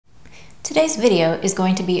Today's video is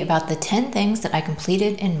going to be about the 10 things that I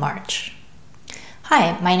completed in March.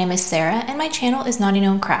 Hi, my name is Sarah and my channel is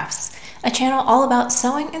knottygnome Crafts, a channel all about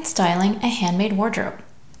sewing and styling a handmade wardrobe.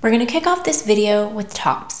 We're going to kick off this video with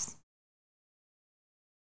tops.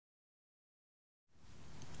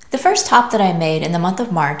 The first top that I made in the month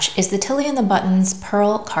of March is the Tilly and the Buttons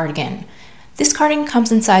Pearl Cardigan. This cardigan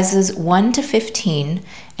comes in sizes 1 to 15,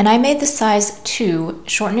 and I made the size 2,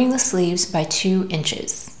 shortening the sleeves by 2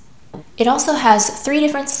 inches. It also has 3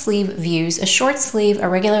 different sleeve views, a short sleeve, a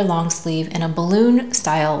regular long sleeve, and a balloon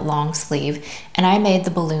style long sleeve, and I made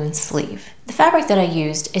the balloon sleeve. The fabric that I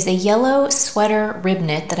used is a yellow sweater rib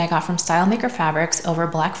knit that I got from Blackbird Fabrics over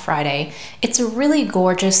Black Friday. It's a really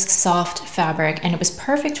gorgeous, soft fabric, and it was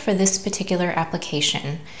perfect for this particular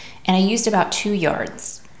application, and I used about 2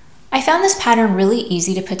 yards. I found this pattern really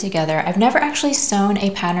easy to put together. I've never actually sewn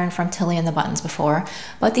a pattern from Tilly and the Buttons before,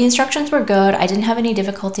 but the instructions were good. I didn't have any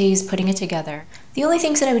difficulties putting it together. The only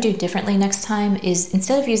things that I would do differently next time is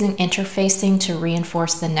instead of using interfacing to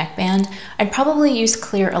reinforce the neckband, I'd probably use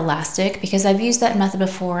clear elastic because I've used that method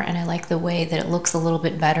before and I like the way that it looks a little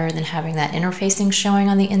bit better than having that interfacing showing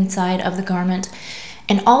on the inside of the garment.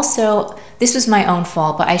 And also, this was my own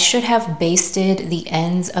fault, but I should have basted the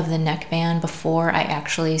ends of the neckband before I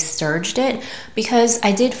actually serged it, because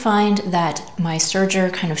I did find that my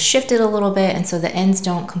serger kind of shifted a little bit, and so the ends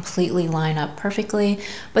don't completely line up perfectly,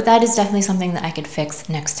 but that is definitely something that I could fix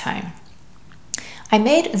next time. I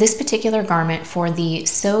made this particular garment for the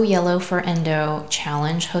Sew Yellow for Endo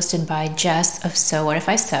challenge hosted by Jess of Sew What If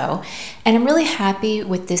I Sew, and I'm really happy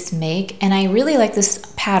with this make, and I really like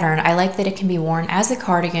this pattern. I like that it can be worn as a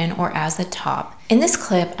cardigan or as a top. In this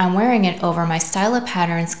clip, I'm wearing it over my Styla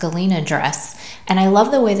Patterns Galena dress, and I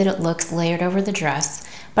love the way that it looks layered over the dress,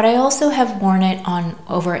 but I also have worn it on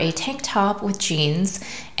over a tank top with jeans,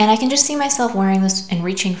 and I can just see myself wearing this and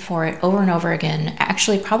reaching for it over and over again,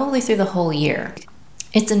 actually probably through the whole year.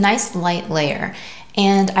 It's a nice light layer,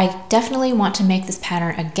 and I definitely want to make this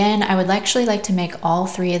pattern again. I would actually like to make all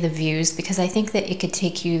 3 of the views because I think that it could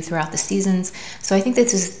take you throughout the seasons. So I think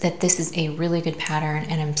this is a really good pattern,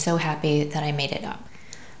 and I'm so happy that I made it up.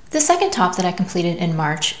 The second top that I completed in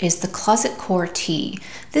March is the Closet Core Tee.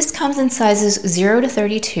 This comes in sizes 0 to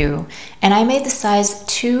 32, and I made the size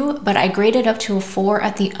 2, but I graded up to a 4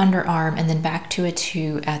 at the underarm and then back to a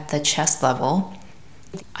 2 at the chest level.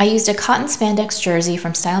 I used a cotton spandex jersey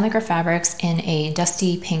from Blackbird Fabrics in a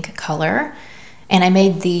dusty pink color, and I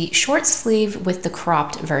made the short sleeve with the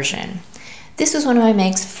cropped version. This was one of my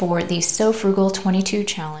makes for the So Frugal 22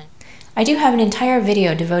 challenge. I do have an entire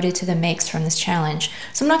video devoted to the makes from this challenge,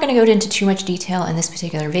 so I'm not going to go into too much detail in this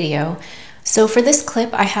particular video. So for this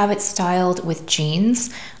clip, I have it styled with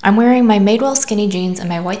jeans. I'm wearing my Madewell skinny jeans and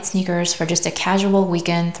my white sneakers for just a casual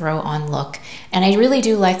weekend throw-on look. And I really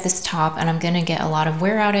do like this top, and I'm going to get a lot of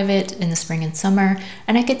wear out of it in the spring and summer,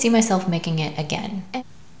 and I could see myself making it again.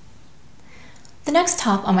 The next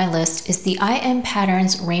top on my list is the IM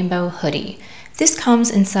Patterns Rainbow Hoodie. This comes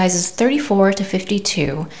in sizes 34 to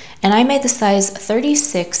 52, and I made the size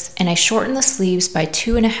 36, and I shortened the sleeves by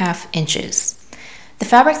 2.5 inches. The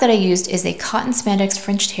fabric that I used is a cotton spandex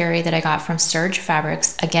French terry that I got from Serge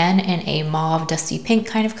Fabrics, again in a mauve dusty pink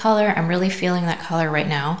kind of color. I'm really feeling that color right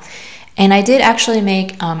now. And I did actually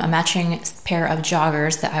make a matching pair of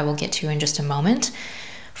joggers that I will get to in just a moment.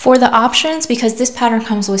 For the options, because this pattern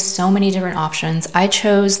comes with so many different options, I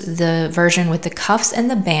chose the version with the cuffs and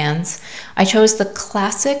the bands. I chose the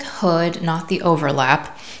classic hood, not the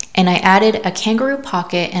overlap. And I added a kangaroo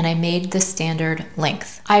pocket, and I made the standard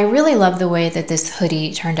length. I really love the way that this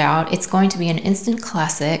hoodie turned out. It's going to be an instant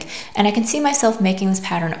classic, and I can see myself making this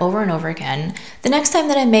pattern over and over again. The next time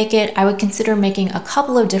that I make it, I would consider making a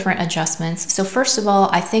couple of different adjustments. So first of all,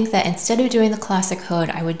 I think that instead of doing the classic hood,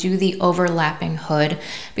 I would do the overlapping hood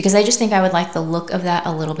because I just think I would like the look of that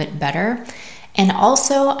a little bit better. And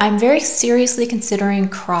also, I'm very seriously considering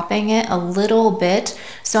cropping it a little bit.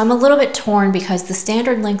 So I'm a little bit torn because the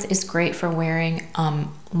standard length is great for wearing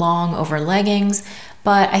long over leggings.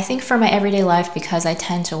 But I think for my everyday life, because I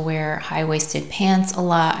tend to wear high-waisted pants a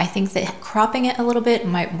lot, I think that cropping it a little bit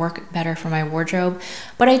might work better for my wardrobe.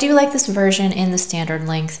 But I do like this version in the standard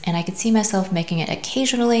length, and I could see myself making it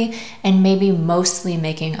occasionally and maybe mostly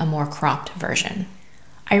making a more cropped version.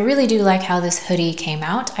 I really do like how this hoodie came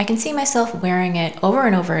out. I can see myself wearing it over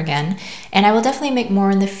and over again, and I will definitely make more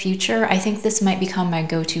in the future. I think this might become my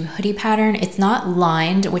go-to hoodie pattern. It's not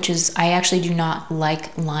lined, which is, I actually do not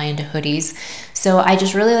like lined hoodies. So I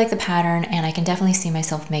just really like the pattern, and I can definitely see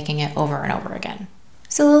myself making it over and over again.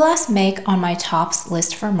 So the last make on my tops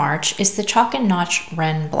list for March is the Chalk and Notch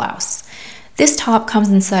Wren blouse. This top comes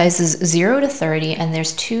in sizes 0 to 30 and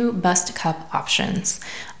there's 2 bust cup options.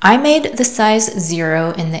 I made the size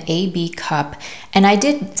 0 in the AB cup, and I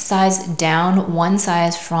did size down 1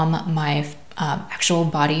 size from my actual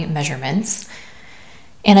body measurements.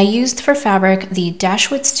 And I used for fabric the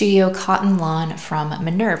Dashwood Studio Cotton Lawn from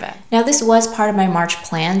Minerva. Now this was part of my March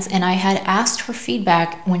plans, and I had asked for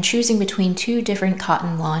feedback when choosing between 2 different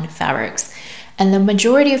cotton lawn fabrics. And the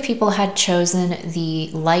majority of people had chosen the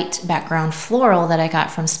light background floral that I got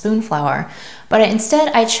from Spoonflower. But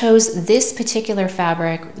instead I chose this particular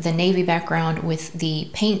fabric, the navy background with the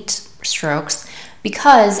paint strokes,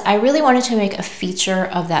 because I really wanted to make a feature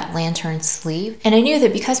of that lantern sleeve. And I knew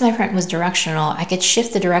that because my print was directional, I could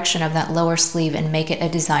shift the direction of that lower sleeve and make it a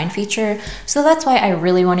design feature. So that's why I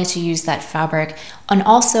really wanted to use that fabric. And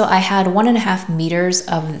also I had 1.5 meters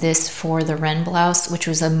of this for the Wren blouse, which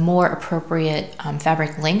was a more appropriate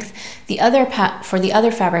fabric length. For the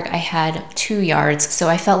other fabric, I had 2 yards, so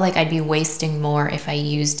I felt like I'd be wasting more if I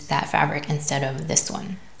used that fabric instead of this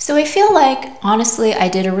one. So I feel like, honestly, I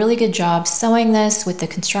did a really good job sewing this with the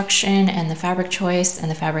construction and the fabric choice and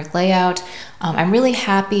the fabric layout. I'm really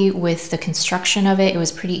happy with the construction of it. It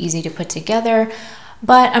was pretty easy to put together.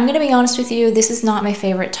 But I'm gonna be honest with you, this is not my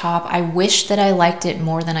favorite top. I wish that I liked it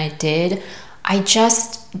more than I did. I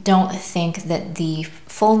just don't think that the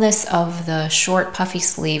fullness of the short puffy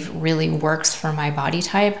sleeve really works for my body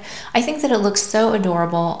type. I think that it looks so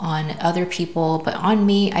adorable on other people, but on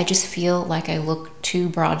me, I just feel like I look too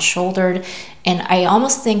broad-shouldered. And I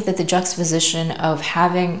almost think that the juxtaposition of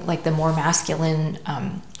having like the more masculine,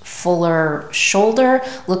 fuller shoulder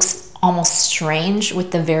looks almost strange with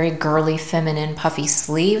the very girly, feminine, puffy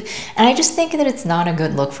sleeve. And I just think that it's not a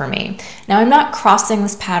good look for me. Now, I'm not crossing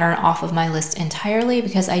this pattern off of my list entirely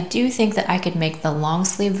because I do think that I could make the long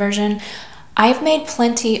sleeve version. I've made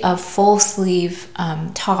plenty of full sleeve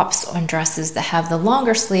tops and dresses that have the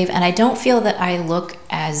longer sleeve, and I don't feel that I look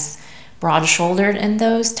as broad-shouldered in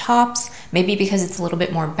those tops, maybe because it's a little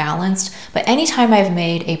bit more balanced, but anytime I've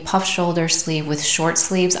made a puff shoulder sleeve with short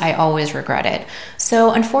sleeves, I always regret it.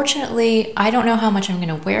 So unfortunately, I don't know how much I'm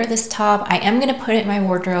gonna wear this top. I am gonna put it in my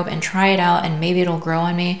wardrobe and try it out, and maybe it'll grow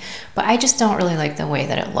on me, but I just don't really like the way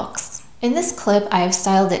that it looks. In this clip, I have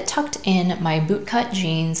styled it tucked in my bootcut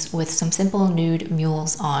jeans with some simple nude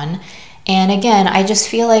mules on. And again, I just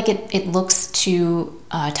feel like it looks too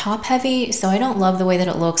top heavy, so I don't love the way that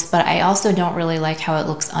it looks, but I also don't really like how it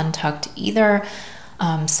looks untucked either.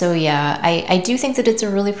 So yeah, I do think that it's a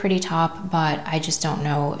really pretty top, but I just don't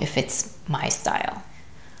know if it's my style.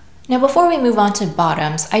 Now, before we move on to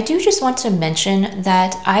bottoms, I do just want to mention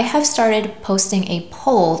that I have started posting a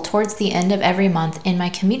poll towards the end of every month in my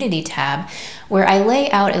community tab, where I lay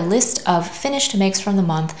out a list of finished makes from the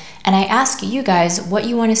month, and I ask you guys what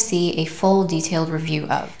you want to see a full detailed review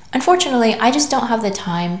of. Unfortunately, I just don't have the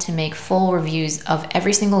time to make full reviews of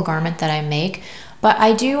every single garment that I make, but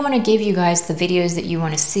I do want to give you guys the videos that you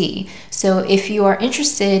want to see. So if you are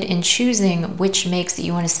interested in choosing which makes that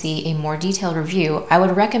you want to see a more detailed review, I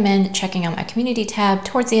would recommend checking out my community tab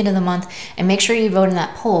towards the end of the month and make sure you vote in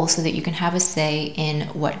that poll so that you can have a say in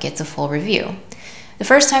what gets a full review. The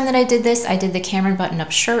first time that I did this, I did the Cameron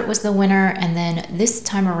button-up shirt was the winner, and then this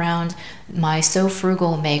time around, my So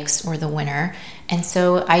Frugal makes were the winner. And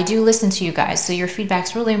so I do listen to you guys, so your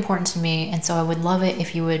feedback's really important to me, and so I would love it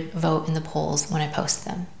if you would vote in the polls when I post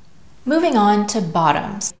them. Moving on to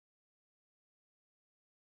bottoms.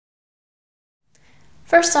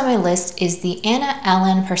 First on my list is the Anna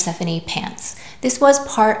Allen Persephone pants. This was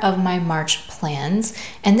part of my March plans,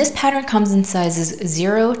 and this pattern comes in sizes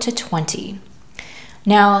 0 to 20.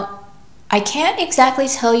 Now, I can't exactly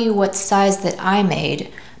tell you what size that I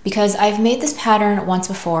made because I've made this pattern once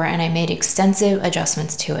before and I made extensive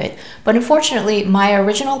adjustments to it. But unfortunately, my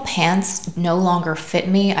original pants no longer fit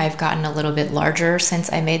me. I've gotten a little bit larger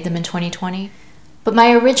since I made them in 2020. But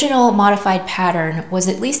my original modified pattern was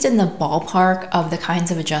at least in the ballpark of the kinds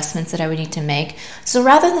of adjustments that I would need to make. So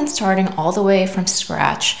rather than starting all the way from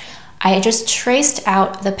scratch, I just traced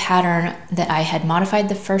out the pattern that I had modified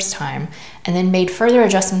the first time and then made further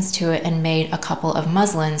adjustments to it and made a couple of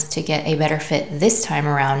muslins to get a better fit this time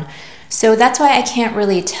around. So that's why I can't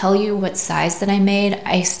really tell you what size that I made.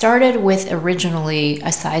 I started with originally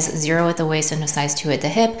a size 0 at the waist and a size 2 at the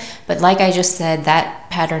hip, but like I just said, that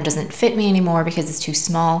pattern doesn't fit me anymore because it's too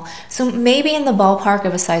small. So maybe in the ballpark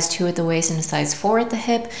of a size 2 at the waist and a size 4 at the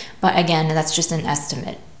hip, but again, that's just an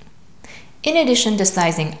estimate. In addition to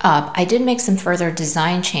sizing up, I did make some further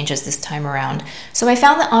design changes this time around. So I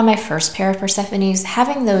found that on my first pair of Persephones,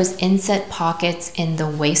 having those inset pockets in the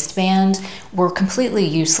waistband were completely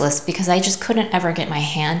useless because I just couldn't ever get my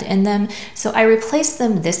hand in them. So I replaced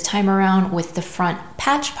them this time around with the front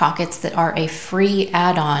patch pockets that are a free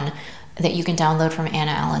add-on that you can download from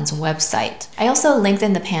Anna Allen's website. I also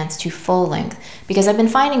lengthened the pants to full length because I've been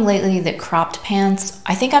finding lately that cropped pants,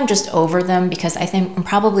 I think I'm just over them because I think I'm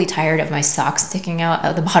probably tired of my socks sticking out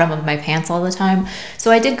at the bottom of my pants all the time.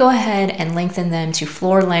 So I did go ahead and lengthen them to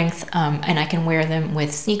floor length, and I can wear them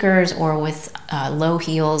with sneakers or with low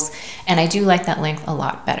heels, and I do like that length a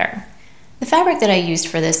lot better. The fabric that I used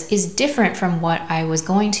for this is different from what I was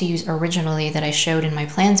going to use originally that I showed in my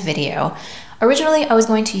plans video. Originally, I was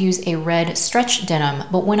going to use a red stretch denim,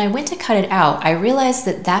 but when I went to cut it out, I realized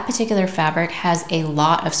that that particular fabric has a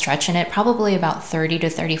lot of stretch in it, probably about 30 to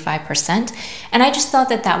 35%, and I just thought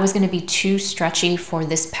that that was going to be too stretchy for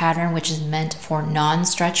this pattern, which is meant for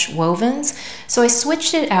non-stretch wovens. So I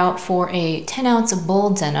switched it out for a 10-ounce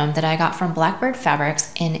bull denim that I got from Blackbird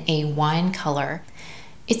Fabrics in a wine color.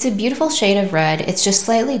 It's a beautiful shade of red. It's just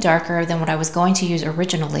slightly darker than what I was going to use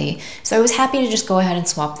originally, so I was happy to just go ahead and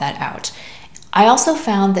swap that out. I also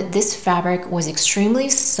found that this fabric was extremely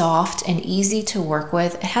soft and easy to work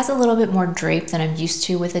with. It has a little bit more drape than I'm used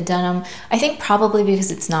to with a denim. I think probably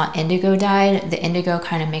because it's not indigo dyed. The indigo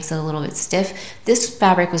kind of makes it a little bit stiff. This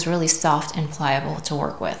fabric was really soft and pliable to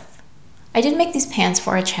work with. I did make these pants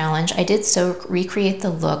for a challenge. I did so recreate the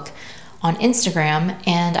look on Instagram,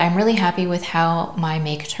 and I'm really happy with how my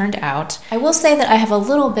make turned out. I will say that I have a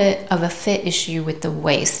little bit of a fit issue with the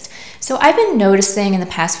waist. So I've been noticing in the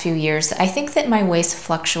past few years, I think that my waist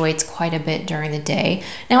fluctuates quite a bit during the day.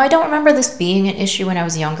 Now, I don't remember this being an issue when I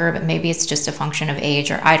was younger, but maybe it's just a function of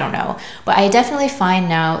age, or I don't know. But I definitely find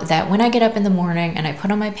now that when I get up in the morning and I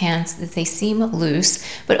put on my pants, that they seem loose,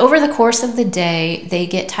 but over the course of the day, they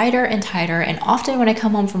get tighter and tighter, and often when I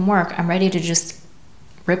come home from work, I'm ready to just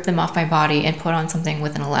rip them off my body and put on something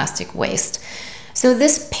with an elastic waist. So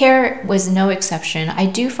this pair was no exception. I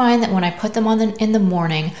do find that when I put them on in the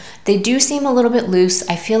morning, they do seem a little bit loose.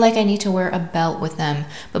 I feel like I need to wear a belt with them,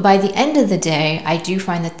 but by the end of the day, I do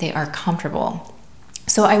find that they are comfortable.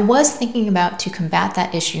 So I was thinking about to combat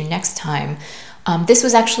that issue next time. This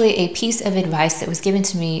was actually a piece of advice that was given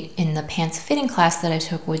to me in the pants fitting class that I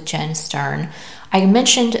took with Jen Stern. I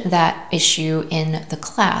mentioned that issue in the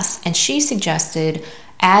class, and she suggested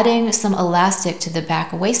adding some elastic to the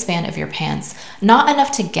back waistband of your pants, not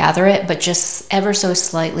enough to gather it, but just ever so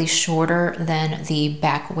slightly shorter than the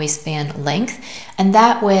back waistband length. And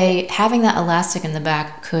that way, having that elastic in the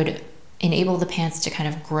back could enable the pants to kind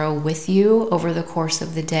of grow with you over the course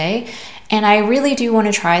of the day. And I really do want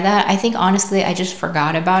to try that. I think honestly, I just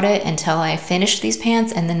forgot about it until I finished these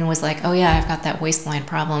pants and then was like, oh yeah, I've got that waistline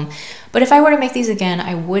problem. But if I were to make these again,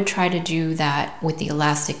 I would try to do that with the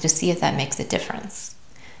elastic to see if that makes a difference.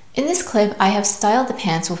 In this clip, I have styled the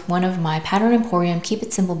pants with one of my Pattern Emporium Keep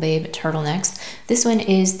It Simple Babe turtlenecks. This one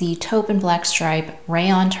is the taupe and black stripe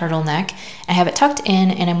rayon turtleneck. I have it tucked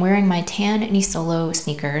in and I'm wearing my tan Nisolo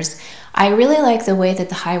sneakers. I really like the way that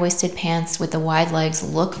the high-waisted pants with the wide legs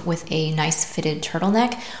look with a nice fitted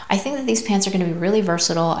turtleneck. I think that these pants are going to be really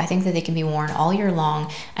versatile. I think that they can be worn all year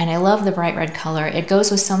long, and I love the bright red color. It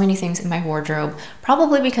goes with so many things in my wardrobe,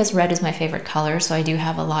 probably because red is my favorite color, so I do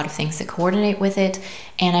have a lot of things that coordinate with it,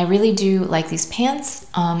 and I really do like these pants.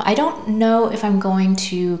 I don't know if I'm going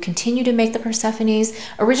to continue to make the Persephones.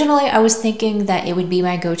 Originally, I was thinking that it would be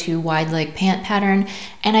my go-to wide leg pant pattern,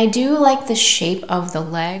 and I do like the shape of the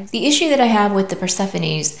legs. The issue that I have with the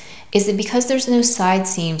Persephones is that because there's no side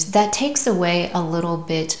seams, that takes away a little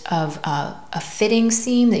bit of a fitting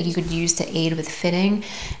seam that you could use to aid with fitting.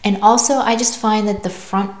 And also, I just find that the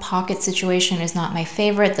front pocket situation is not my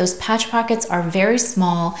favorite. Those patch pockets are very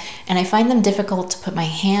small, and I find them difficult to put my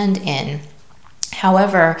hand in.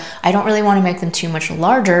 However, I don't really want to make them too much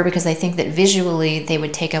larger because I think that visually they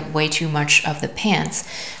would take up way too much of the pants.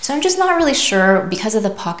 So I'm just not really sure because of the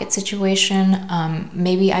pocket situation.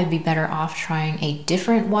 Maybe I'd be better off trying a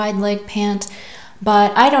different wide leg pant.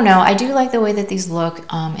 But I don't know, I do like the way that these look,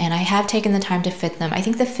 and I have taken the time to fit them. I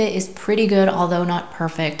think the fit is pretty good, although not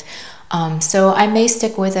perfect. So I may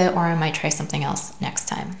stick with it, or I might try something else next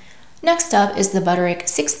time. Next up is the Butterick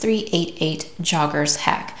 6388 Joggers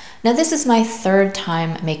hack. Now this is my third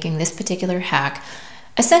time making this particular hack.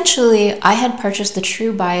 Essentially, I had purchased the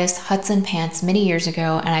True Bias Hudson pants many years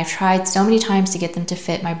ago, and I've tried so many times to get them to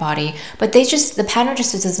fit my body, but the pattern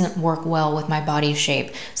just doesn't work well with my body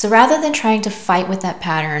shape. So rather than trying to fight with that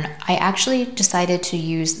pattern, I actually decided to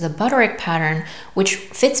use the butterick pattern, which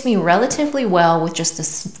fits me relatively well with just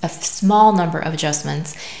a small number of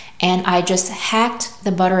adjustments. And I just hacked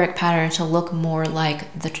the butterick pattern to look more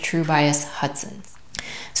like the True Bias Hudson.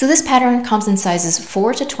 So this pattern comes in sizes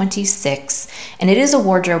 4 to 26, and it is a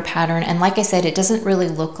wardrobe pattern, and like I said, it doesn't really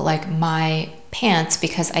look like my pants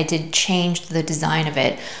because I did change the design of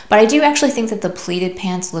it. But I do actually think that the pleated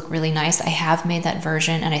pants look really nice. I have made that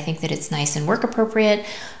version, and I think that it's nice and work appropriate,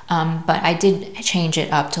 but I did change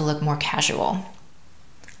it up to look more casual.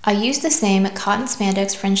 I used the same cotton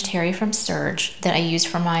spandex fringe terry from Serge that I used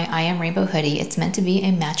for my I Am Rainbow hoodie. It's meant to be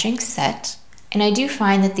a matching set. And I do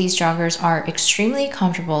find that these joggers are extremely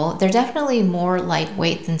comfortable. They're definitely more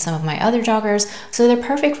lightweight than some of my other joggers, so they're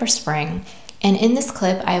perfect for spring. And in this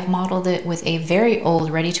clip, I have modeled it with a very old,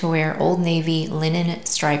 ready-to-wear Old Navy linen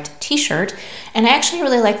striped t-shirt. And I actually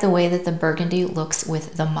really like the way that the burgundy looks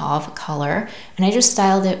with the mauve color. And I just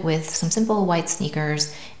styled it with some simple white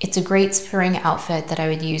sneakers. It's a great spring outfit that I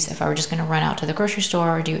would use if I were just gonna run out to the grocery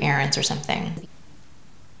store or do errands or something.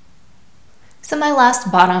 So my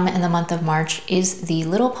last bottom in the month of March is the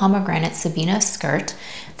Little Pomegranate Sabina skirt.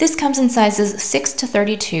 This comes in sizes 6 to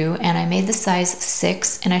 32, and I made the size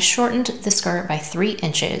 6, and I shortened the skirt by 3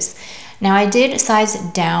 inches. Now I did size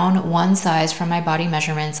down one size from my body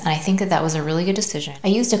measurements, and I think that that was a really good decision. I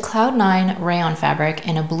used a Cloud 9 rayon fabric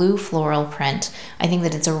in a blue floral print. I think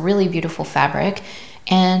that it's a really beautiful fabric.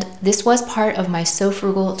 And this was part of my So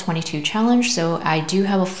Frugal 22 challenge, so I do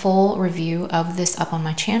have a full review of this up on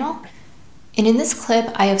my channel. And in this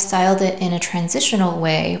clip, I have styled it in a transitional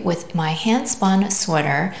way with my hand-spun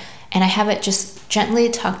sweater, and I have it just gently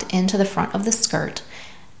tucked into the front of the skirt.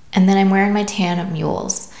 And then I'm wearing my tan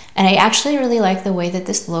mules. And I actually really like the way that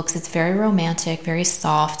this looks. It's very romantic, very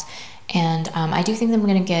soft, and I do think that I'm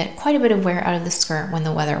going to get quite a bit of wear out of the skirt when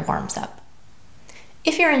the weather warms up.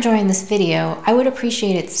 If you're enjoying this video, I would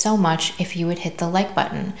appreciate it so much if you would hit the like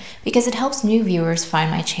button, because it helps new viewers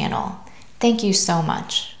find my channel. Thank you so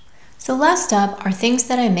much. So last up are things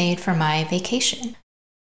that I made for my vacation.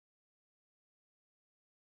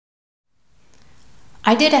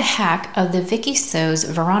 I did a hack of the Vicky So's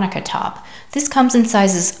Veronica top. This comes in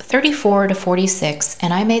sizes 34 to 46,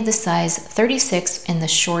 and I made the size 36 in the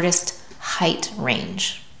shortest height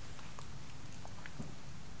range.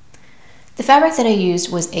 The fabric that I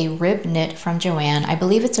used was a rib knit from Joann. I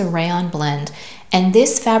believe it's a rayon blend, and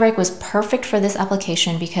this fabric was perfect for this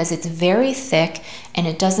application because it's very thick and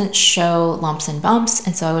it doesn't show lumps and bumps,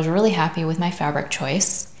 and so I was really happy with my fabric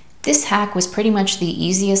choice. This hack was pretty much the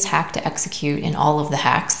easiest hack to execute in all of the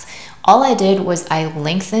hacks. All I did was I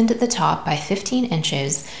lengthened the top by 15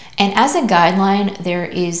 inches, and as a guideline, there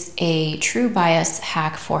is a True Bias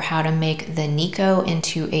hack for how to make the Nico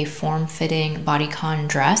into a form-fitting bodycon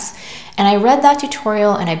dress. And I read that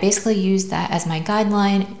tutorial and I basically used that as my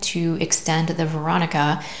guideline to extend the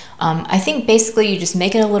Veronica. I think basically you just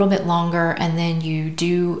make it a little bit longer, and then you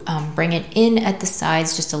do bring it in at the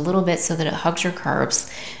sides just a little bit so that it hugs your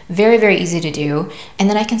curves. Very, very easy to do. And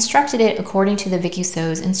then I constructed it according to the Vicky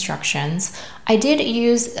So's instructions. I did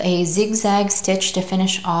use a zigzag stitch to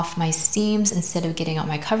finish off my seams instead of getting out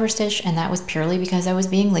my cover stitch, and that was purely because I was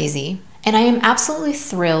being lazy. And I am absolutely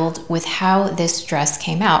thrilled with how this dress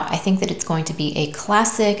came out. I think that it's going to be a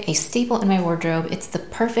classic, a staple in my wardrobe. It's the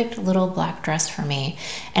perfect little black dress for me.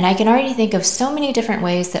 And I can already think of so many different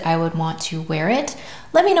ways that I would want to wear it.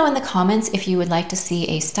 Let me know in the comments if you would like to see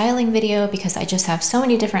a styling video, because I just have so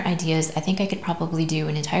many different ideas. I think I could probably do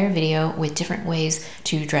an entire video with different ways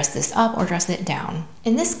to dress this up or dress it down.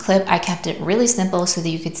 In this clip, I kept it really simple so that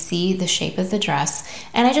you could see the shape of the dress,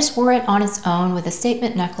 and I just wore it on its own with a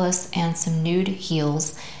statement necklace and some nude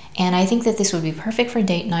heels. And I think that this would be perfect for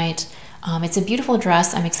date night. It's a beautiful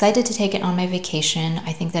dress. I'm excited to take it on my vacation.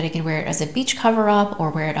 I think that I can wear it as a beach cover-up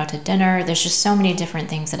or wear it out to dinner. There's just so many different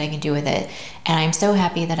things that I can do with it. And I'm so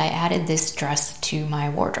happy that I added this dress to my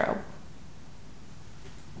wardrobe.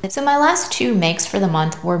 So my last two makes for the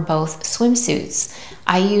month were both swimsuits.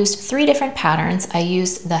 I used 3 different patterns. I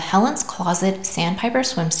used the Helen's Closet Sandpiper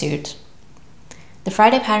swimsuit, the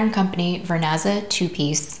Friday Pattern Company Vernaza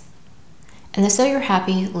 2-piece, and the So You're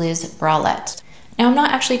Happy Liz bralette. Now I'm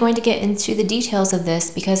not actually going to get into the details of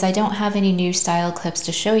this because I don't have any new style clips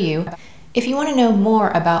to show you. If you want to know more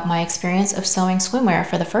about my experience of sewing swimwear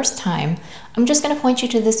for the first time, I'm just going to point you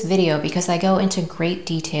to this video because I go into great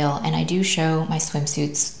detail and I do show my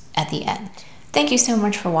swimsuits at the end. Thank you so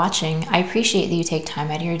much for watching. I appreciate that you take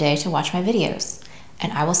time out of your day to watch my videos.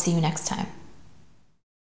 and I will see you next time.